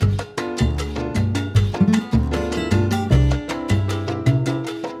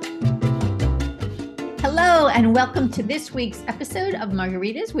and welcome to this week's episode of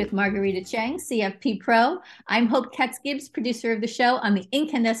Margaritas with Margarita Chang, CFP Pro. I'm Hope Katz-Gibbs, producer of the show on the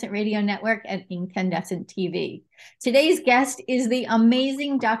Incandescent Radio Network and Incandescent TV. Today's guest is the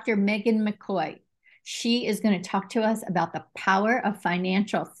amazing Dr. Megan McCoy. She is going to talk to us about the power of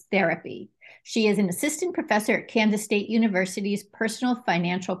financial therapy. She is an assistant professor at Kansas State University's Personal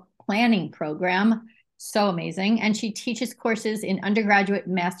Financial Planning Program. So amazing. And she teaches courses in undergraduate,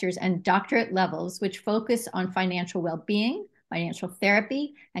 master's, and doctorate levels, which focus on financial well-being, financial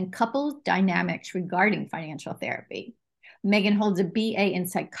therapy, and couple dynamics regarding financial therapy. Megan holds a BA in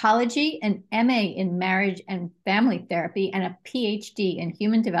psychology, an MA in marriage and family therapy, and a PhD in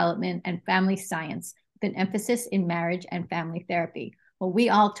human development and family science, with an emphasis in marriage and family therapy. Well, we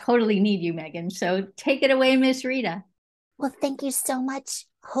all totally need you, Megan. So take it away, Miss Rita. Well, thank you so much,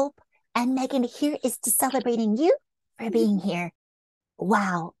 Hope. And Megan, here is to celebrating you for being here.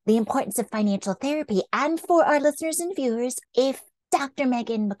 Wow, the importance of financial therapy. And for our listeners and viewers, if Dr.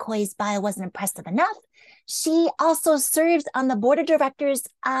 Megan McCoy's bio wasn't impressive enough, she also serves on the board of directors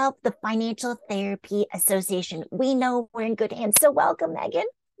of the Financial Therapy Association. We know we're in good hands. So welcome, Megan.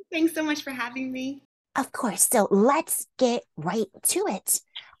 Thanks so much for having me. Of course. So let's get right to it.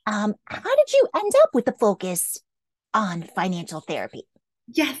 How did you end up with the focus on financial therapy?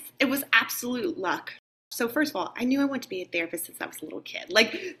 Yes, it was absolute luck. So first of all, I knew I wanted to be a therapist since I was a little kid.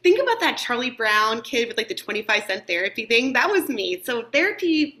 Like, think about that Charlie Brown kid with like the 25-cent therapy thing. That was me. So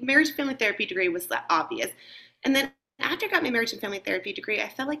therapy, marriage and family therapy degree was obvious. And then after I got my marriage and family therapy degree, I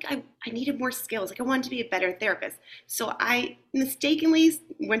felt like I needed more skills. Like I wanted to be a better therapist. So I mistakenly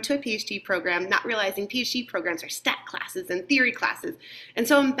went to a PhD program, not realizing PhD programs are stat classes and theory classes. And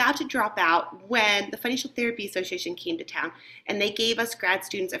so I'm about to drop out when the Financial Therapy Association came to town and they gave us grad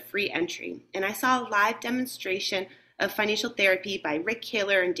students a free entry. And I saw a live demonstration of financial therapy by Rick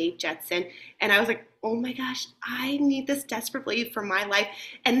Kaler and Dave Jetson. And I was like, oh my gosh, I need this desperately for my life.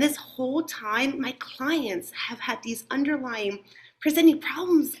 And this whole time, my clients have had these underlying presenting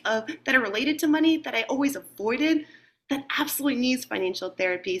problems that are related to money that I always avoided that absolutely needs financial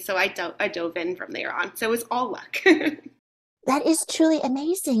therapy. So I dove in from there on. So it was all luck. That is truly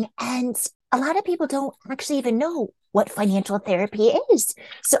amazing. And a lot of people don't actually even know what financial therapy is.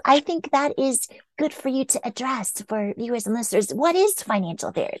 So I think that is good for you to address for viewers and listeners. What is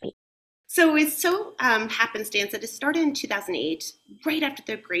financial therapy? So it's so happenstance that it started in 2008, right after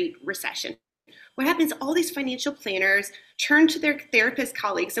the Great Recession. What happens, all these financial planners turn to their therapist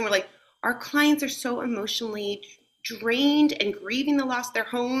colleagues and were like, our clients are so emotionally drained and grieving the loss of their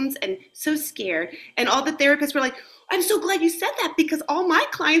homes and so scared. And all the therapists were like, I'm so glad you said that because all my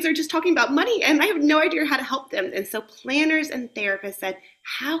clients are just talking about money and I have no idea how to help them. And so planners and therapists said,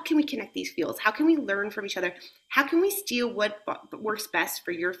 how can we connect these fields? How can we learn from each other? How can we steal what works best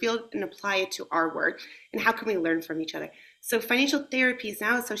for your field and apply it to our work? And how can we learn from each other? So financial therapy is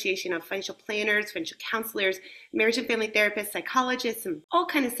now an association of financial planners, financial counselors, marriage and family therapists, psychologists, and all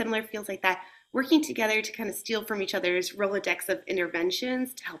kind of similar fields like that, working together to kind of steal from each other's Rolodex of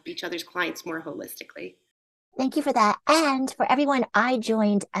interventions to help each other's clients more holistically. Thank you for that. And for everyone, I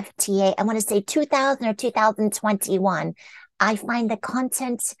joined FTA, I want to say 2000 or 2021. I find the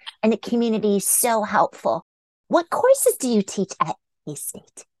content and the community so helpful. What courses do you teach at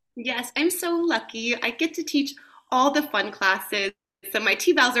K-State? Yes, I'm so lucky. I get to teach all the fun classes. So my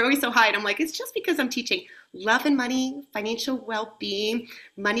T-vals are always so high. And I'm like, it's just because I'm teaching love and money, financial well-being,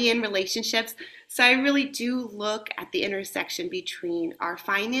 money and relationships. So I really do look at the intersection between our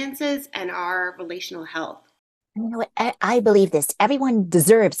finances and our relational health. You know what? I believe this. Everyone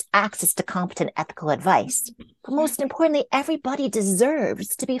deserves access to competent ethical advice. But most importantly, everybody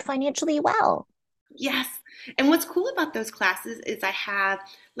deserves to be financially well. Yes. And what's cool about those classes is I have,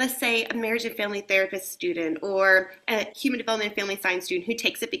 let's say, a marriage and family therapist student or a human development and family science student who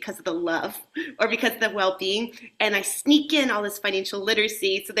takes it because of the love or because of the well-being. And I sneak in all this financial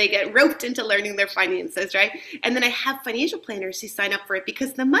literacy so they get roped into learning their finances, right? And then I have financial planners who sign up for it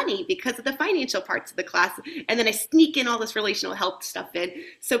because of the money, because of the financial parts of the class. And then I sneak in all this relational health stuff in.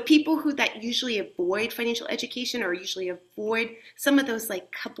 So people who that usually avoid financial education or usually avoid some of those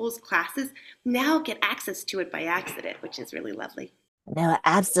like couples classes now get access to it by accident, which is really lovely. No,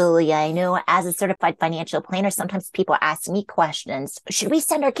 absolutely. I know as a certified financial planner, sometimes people ask me questions. Should we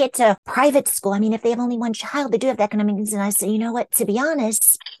send our kid to private school? I mean, if they have only one child, they do have the economic means. And I say, you know what? To be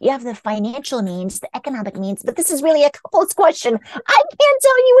honest, you have the financial means, the economic means, but this is really a couple's question. I can't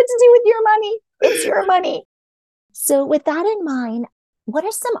tell you what to do with your money. It's your money. So with that in mind, what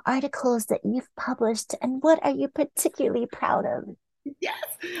are some articles that you've published and what are you particularly proud of? Yes,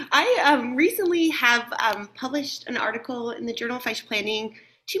 I recently have published an article in the Journal of Financial Planning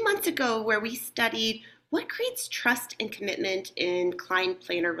 2 months ago where we studied what creates trust and commitment in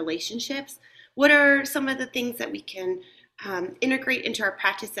client-planner relationships? What are some of the things that we can integrate into our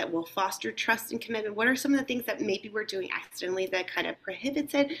practice that will foster trust and commitment? What are some of the things that maybe we're doing accidentally that kind of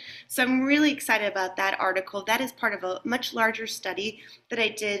prohibits it? So I'm really excited about that article. That is part of a much larger study that I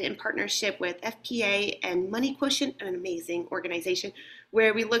did in partnership with FPA and Money Quotient, an amazing organization,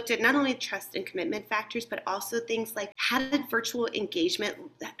 where we looked at not only trust and commitment factors, but also things like how did virtual engagement,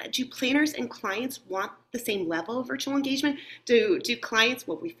 do planners and clients want the same level of virtual engagement? Do clients,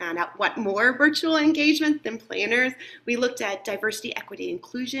 well, we found out what more virtual engagement than planners. We looked at diversity, equity,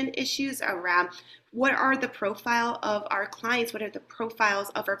 inclusion issues around what are the profile of our clients? What are the profiles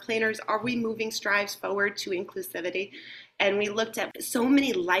of our planners? Are we moving strides forward to inclusivity? And we looked at so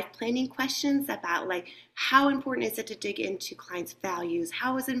many life planning questions about like, how important is it to dig into clients' values?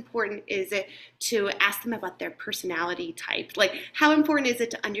 How important is it to ask them about their personality type? Like, how important is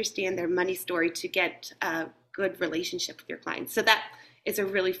it to understand their money story to get a good relationship with your clients? So that is a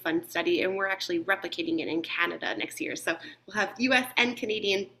really fun study, and we're actually replicating it in Canada next year. So we'll have US and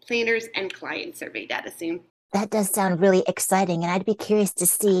Canadian planners and client survey data soon. That does sound really exciting. And I'd be curious to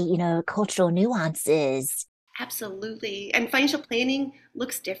see, cultural nuances. Absolutely. And financial planning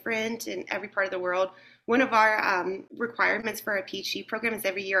looks different in every part of the world. One of our requirements for our PhD program is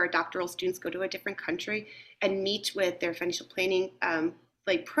every year our doctoral students go to a different country and meet with their financial planning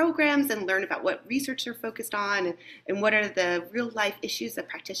programs and learn about what research they're focused on and what are the real life issues that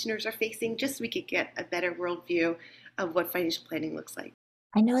practitioners are facing, just so we could get a better worldview of what financial planning looks like.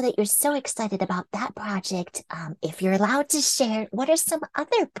 I know that you're so excited about that project. If you're allowed to share, what are some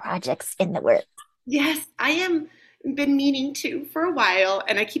other projects in the works? Yes, I am been meaning to for a while,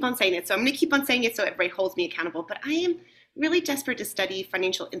 and I keep on saying it, so I'm going to keep on saying it so everybody holds me accountable, but I am really desperate to study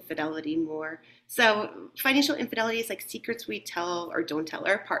financial infidelity more. So financial infidelity is like secrets we tell or don't tell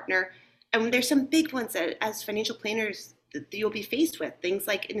our partner, and there's some big ones that as financial planners that you'll be faced with. Things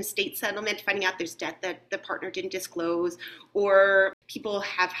like an estate settlement, finding out there's debt that the partner didn't disclose, or people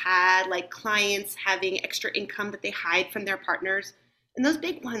have had like clients having extra income that they hide from their partners. And those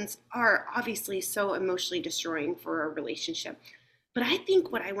big ones are obviously so emotionally destroying for a relationship. But I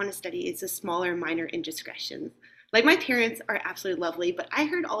think what I want to study is the smaller, minor indiscretions. Like, my parents are absolutely lovely, but I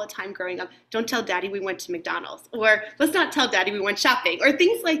heard all the time growing up, don't tell daddy we went to McDonald's, or let's not tell daddy we went shopping, or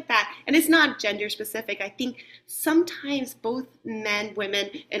things like that. And it's not gender specific. I think sometimes both men, women,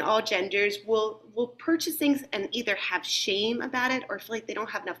 and all genders will purchase things and either have shame about it or feel like they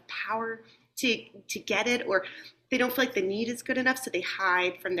don't have enough power to get it, or they don't feel like the need is good enough, so they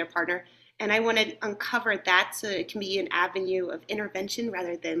hide from their partner. And I want to uncover that so it can be an avenue of intervention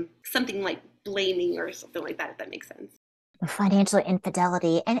rather than something like blaming or something like that, if that makes sense. Financial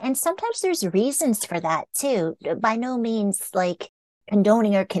infidelity. And sometimes there's reasons for that too. By no means like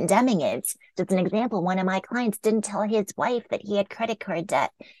condoning or condemning it. Just an example, one of my clients didn't tell his wife that he had credit card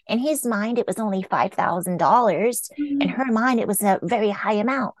debt. In his mind, it was only $5,000. Mm-hmm. In her mind, it was a very high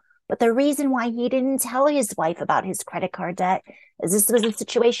amount. But the reason why he didn't tell his wife about his credit card debt is this was a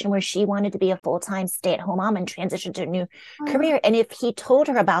situation where she wanted to be a full-time stay-at-home mom and transition to a new career. And if he told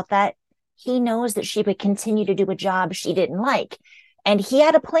her about that, he knows that she would continue to do a job she didn't like. And he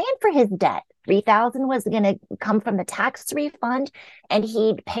had a plan for his debt. $3,000 was going to come from the tax refund, and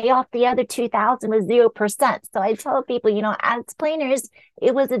he'd pay off the other $2,000 with 0%. So I tell people, as planners,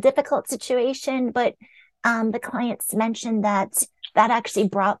 it was a difficult situation, but the clients mentioned that actually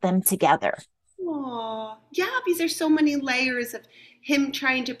brought them together. Aww. Yeah, because there's so many layers of him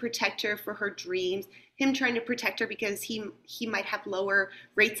trying to protect her for her dreams, him trying to protect her because he might have lower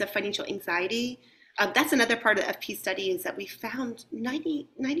rates of financial anxiety. That's another part of the FP study, is that we found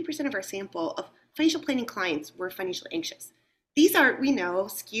 90% of our sample of financial planning clients were financially anxious. These are, we know,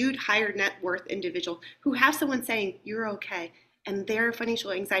 skewed higher net worth individuals who have someone saying, you're okay, and their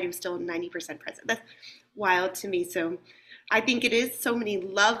financial anxiety was still 90% present. That's wild to me. So I think it is so many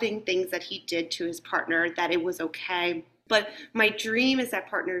loving things that he did to his partner that it was okay. But my dream is that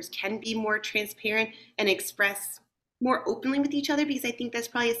partners can be more transparent and express more openly with each other, because I think that's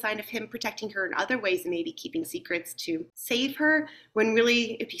probably a sign of him protecting her in other ways and maybe keeping secrets to save her, when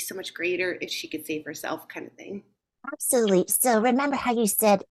really it'd be so much greater if she could save herself, kind of thing. Absolutely. So remember how you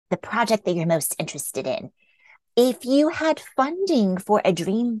said the project that you're most interested in. If you had funding for a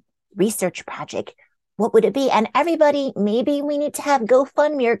dream research project, what would it be? And everybody, maybe we need to have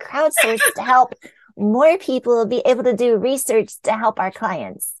GoFundMe or crowdsource to help more people be able to do research to help our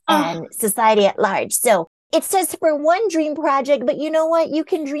clients and society at large. So it says for one dream project, but you know what? You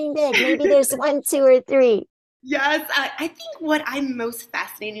can dream big. Maybe there's 1, 2, or 3. Yes, I think what I'm most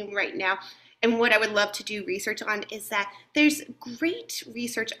fascinated right now And what I would love to do research on is that there's great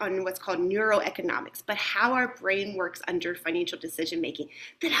research on what's called neuroeconomics, but how our brain works under financial decision making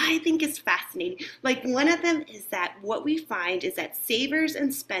that I think is fascinating. Like one of them is that what we find is that savers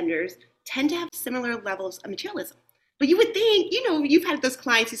and spenders tend to have similar levels of materialism. But you would think, you've had those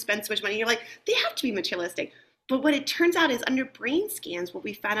clients who spend so much money, you're like, they have to be materialistic. But what it turns out is under brain scans, what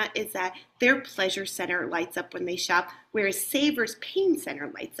we found out is that their pleasure center lights up when they shop, whereas savers' pain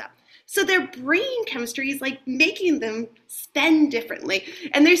center lights up. So their brain chemistry is like making them spend differently.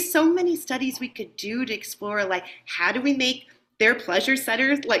 And there's so many studies we could do to explore, like, how do we make their pleasure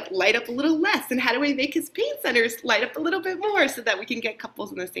centers like light up a little less? And how do we make his pain centers light up a little bit more so that we can get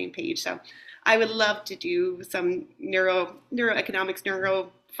couples on the same page? So I would love to do some neuroeconomics,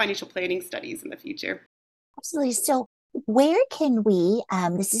 neuro-financial planning studies in the future. Absolutely. So where can we,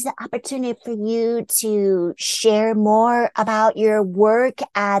 this is an opportunity for you to share more about your work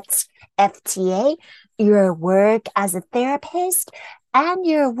at FTA, your work as a therapist, and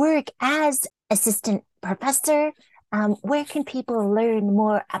your work as assistant professor. Where can people learn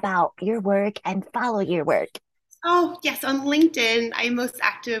more about your work and follow your work? Oh, yes, on LinkedIn. I'm most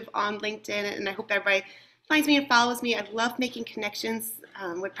active on LinkedIn, and I hope everybody finds me and follows me. I love making connections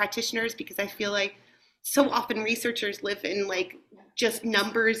with practitioners because I feel like so often researchers live in like just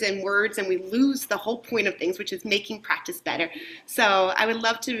numbers and words, and we lose the whole point of things, which is making practice better. So I would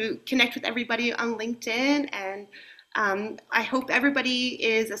love to connect with everybody on LinkedIn, and I hope everybody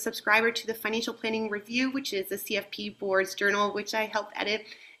is a subscriber to the Financial Planning Review, which is the CFP Board's journal, which I help edit.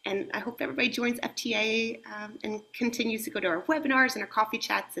 And I hope everybody joins FTA and continues to go to our webinars and our coffee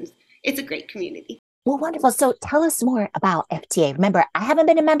chats, and it's a great community. Well, wonderful. So tell us more about FTA. Remember, I haven't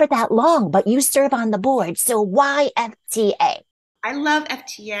been a member that long, but you serve on the board. So why FTA? I love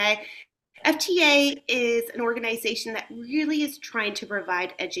FTA. FTA is an organization that really is trying to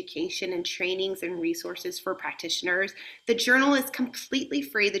provide education and trainings and resources for practitioners. The journal is completely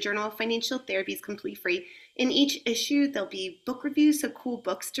free. The Journal of Financial Therapy is completely free. In each issue, there'll be book reviews, so cool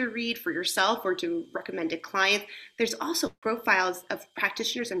books to read for yourself or to recommend to clients. There's also profiles of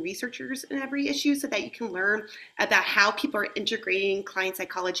practitioners and researchers in every issue so that you can learn about how people are integrating client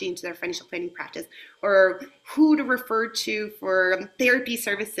psychology into their financial planning practice, or who to refer to for therapy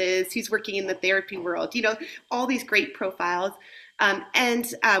services, who's working in the therapy world, all these great profiles. And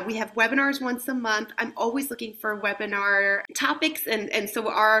we have webinars once a month. I'm always looking for webinar topics. And so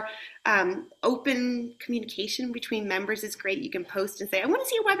our open communication between members is great. You can post and say, I want to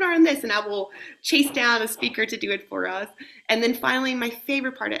see a webinar on this, and I will chase down a speaker to do it for us. And then finally, my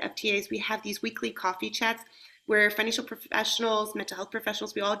favorite part of FTA is we have these weekly coffee chats where financial professionals, mental health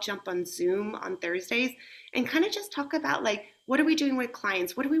professionals, we all jump on Zoom on Thursdays and kind of just talk about like, what are we doing with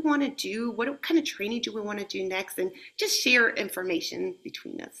clients? What do we want to do? What kind of training do we want to do next? And just share information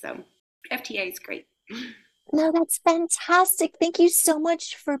between us. So FTA is great. No, that's fantastic. Thank you so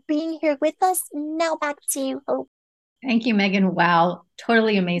much for being here with us. Now back to you, Hope. Thank you, Megan. Wow,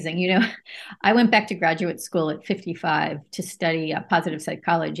 totally amazing. I went back to graduate school at 55 to study positive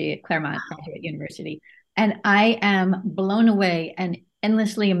psychology at Claremont Graduate University. And I am blown away and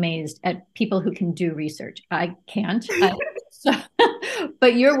endlessly amazed at people who can do research. I can't.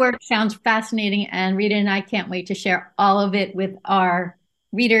 But your work sounds fascinating, and Rita and I can't wait to share all of it with our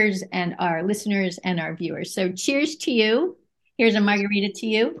readers and our listeners and our viewers. So cheers to you. Here's a margarita to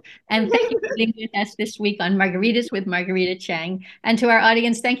you. And thank you for being with us this week on Margaritas with Margarita Chang. And to our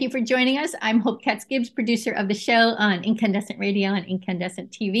audience, thank you for joining us. I'm Hope Katz-Gibbs, producer of the show on Incandescent Radio and Incandescent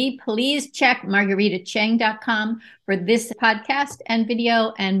TV. Please check margaritachang.com for this podcast and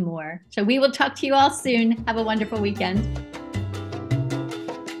video and more. So we will talk to you all soon. Have a wonderful weekend.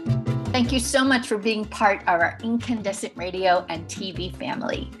 Thank you so much for being part of our Incandescent Radio and TV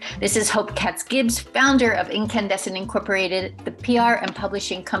family. This is Hope Katz-Gibbs, founder of Incandescent Incorporated, the PR and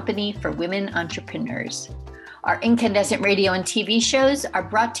publishing company for women entrepreneurs. Our Incandescent Radio and TV shows are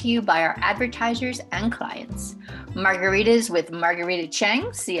brought to you by our advertisers and clients. Margaritas with Margarita Chang,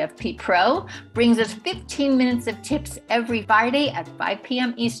 CFP Pro, brings us 15 minutes of tips every Friday at 5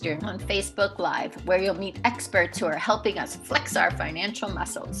 p.m. Eastern on Facebook Live, where you'll meet experts who are helping us flex our financial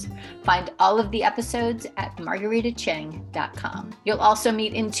muscles. Find all of the episodes at margaritachang.com. You'll also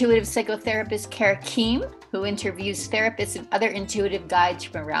meet intuitive psychotherapist Kara Keem, who interviews therapists and other intuitive guides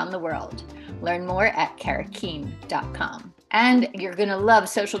from around the world. Learn more at karakeem.com. And you're going to love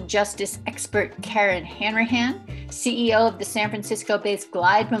social justice expert Karen Hanrahan, CEO of the San Francisco-based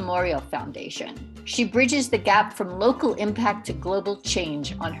Glide Memorial Foundation. She bridges the gap from local impact to global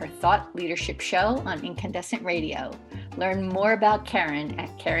change on her Thought Leadership show on Incandescent Radio. Learn more about Karen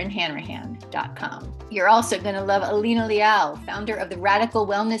at karenhanrahan.com. You're also going to love Alina Liao, founder of the radical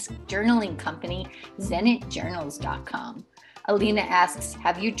wellness journaling company, ZenitJournals.com. Alina asks,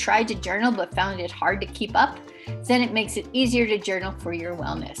 have you tried to journal but found it hard to keep up? Zenit makes it easier to journal for your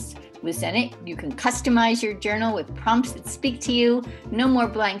wellness. With Zenit, you can customize your journal with prompts that speak to you. No more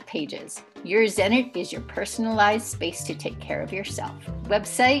blank pages. Your Zenit is your personalized space to take care of yourself.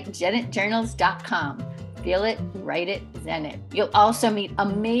 Website, ZenitJournals.com. Feel it, write it, Zenit. You'll also meet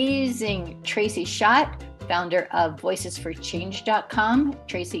amazing Tracy Schott, founder of VoicesForChange.com.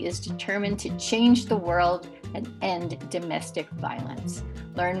 Tracy is determined to change the world and end domestic violence.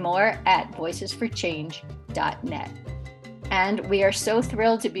 Learn more at VoicesForChange.net. And we are so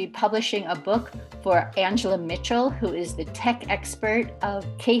thrilled to be publishing a book for Angela Mitchell, who is the tech expert of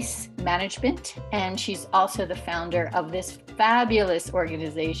case management. And she's also the founder of this fabulous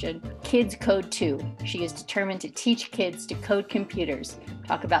organization, Kids Code 2. She is determined to teach kids to code computers.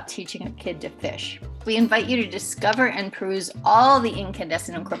 Talk about teaching a kid to fish. We invite you to discover and peruse all the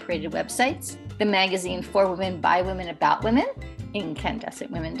Incandescent Incorporated websites, the magazine For Women, By Women, About Women,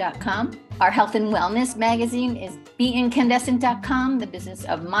 incandescentwomen.com. Our health and wellness magazine is beincandescent.com, the business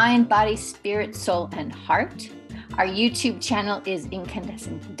of mind, body, spirit, soul, and heart. Our YouTube channel is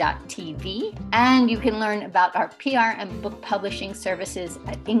incandescent.tv, and you can learn about our PR and book publishing services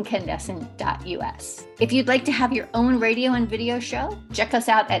at incandescent.us. If you'd like to have your own radio and video show, check us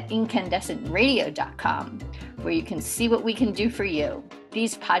out at incandescentradio.com, where you can see what we can do for you.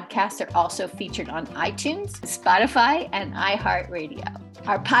 These podcasts are also featured on iTunes, Spotify, and iHeartRadio.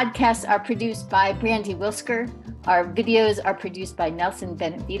 Our podcasts are produced by Brandy Wilsker. Our videos are produced by Nelson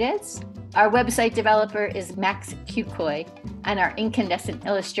Benavides. Our website developer is Max Kukoy, and our incandescent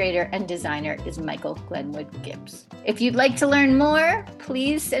illustrator and designer is Michael Glenwood Gibbs. If you'd like to learn more,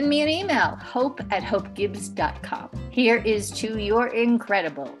 please send me an email, hope@hopegibbs.com. Here is to your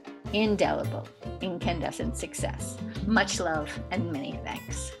incredible, indelible, incandescent success. Much love and many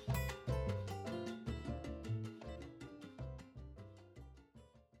thanks.